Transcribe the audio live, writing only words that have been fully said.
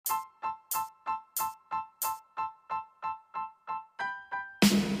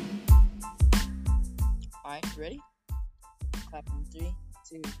Alright, ready? Clap on 3,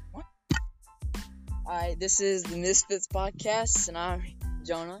 2, 1. Alright, this is the MISFITS podcast, and I'm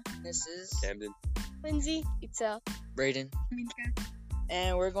Jonah. This is Camden. Lindsay. Itzel. Brayden. Milka.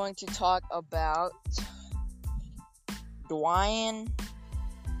 And we're going to talk about Dwayne.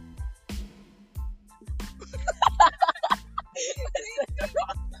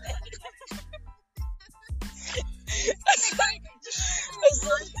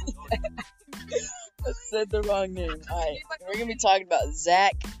 I said the wrong name. Alright, we're gonna be talking about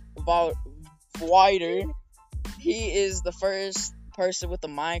Zach Vawter. He is the first person with a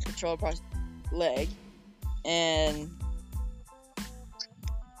mind control leg, and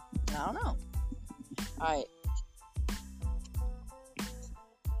I don't know. Alright.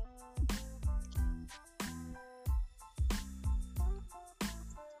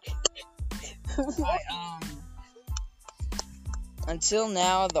 Until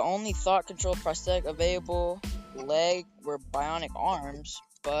now, the only thought-controlled prosthetic available leg were bionic arms,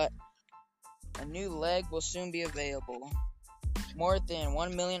 but a new leg will soon be available. More than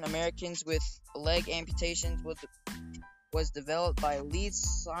 1 million Americans with leg amputations was developed by lead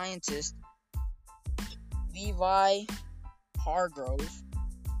scientist Levi Hargrove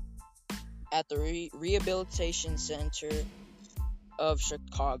at the Rehabilitation Center of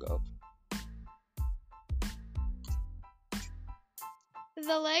Chicago.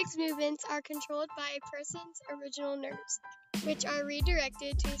 The leg's movements are controlled by a person's original nerves, which are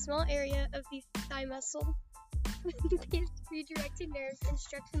redirected to a small area of the thigh muscle. These redirected nerves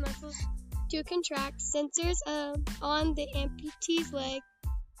instruct the muscles to contract. Sensors on the amputee's leg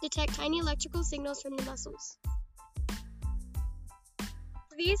detect tiny electrical signals from the muscles.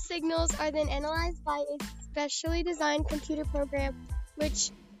 These signals are then analyzed by a specially designed computer program,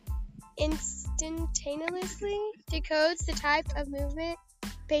 which instantaneously decodes the type of movement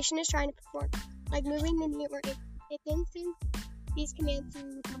the patient is trying to perform, like moving the knee or it then sends these commands to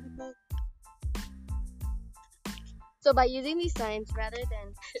the computer. So by using these signs rather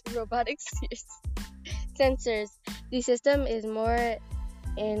than robotic sensors, the system is more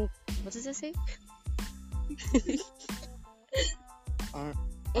what does it say?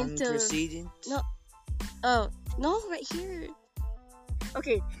 Unprecedented? No, right here.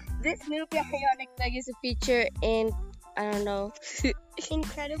 Okay, this new bionic leg is a feature in, I don't know.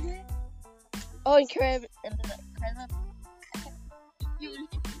 Incredibly. Oh, incredible.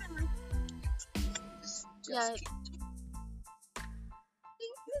 Yeah.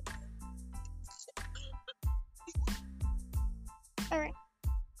 Alright.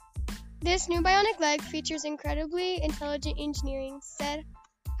 This new bionic leg features incredibly intelligent engineering, said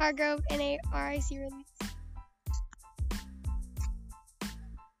Hargrove in a RIC release.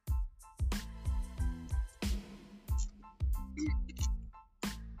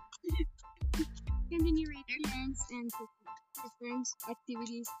 Continue returns and performs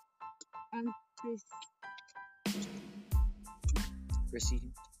activities and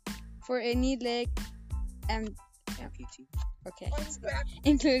Proceeding. for any leg and Amputee. okay,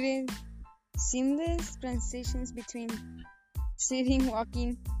 including seamless transitions between sitting,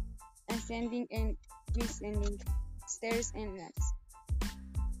 walking, ascending and descending stairs and ramps.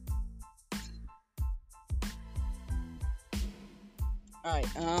 Alright,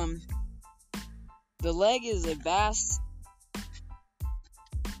 the leg is a vast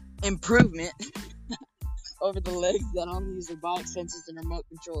improvement over the legs that only use robotic sensors and remote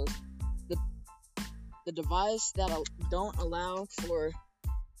controls. The device that don't allow for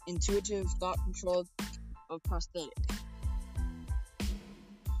intuitive thought control of prosthetic.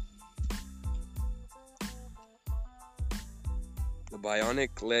 The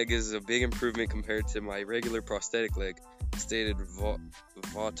bionic leg is a big improvement compared to my regular prosthetic leg, stated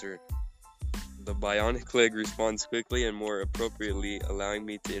Vawter. The bionic leg responds quickly and more appropriately, allowing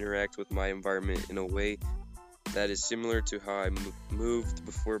me to interact with my environment in a way that is similar to how I moved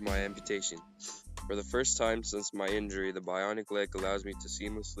before my amputation. For the first time since my injury, the bionic leg allows me to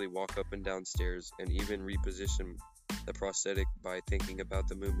seamlessly walk up and down stairs and even reposition the prosthetic by thinking about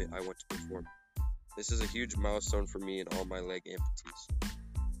the movement I want to perform. This is a huge milestone for me and all my leg amputees.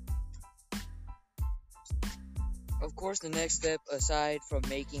 Of course, the next step, aside from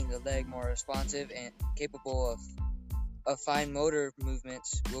making the leg more responsive and capable of fine motor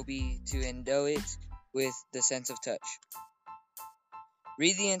movements, will be to endow it with the sense of touch.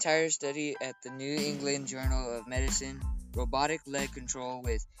 Read the entire study at the New England Journal of Medicine, Robotic Leg Control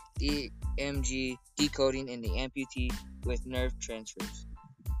with DMG Decoding in the Amputee with Nerve Transfers.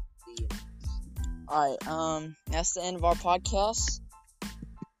 Alright, that's the end of our podcast.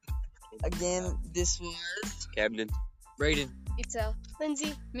 Again, this was Camden. Brayden. Itzel.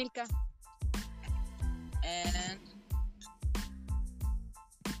 Lindsay. Milka. and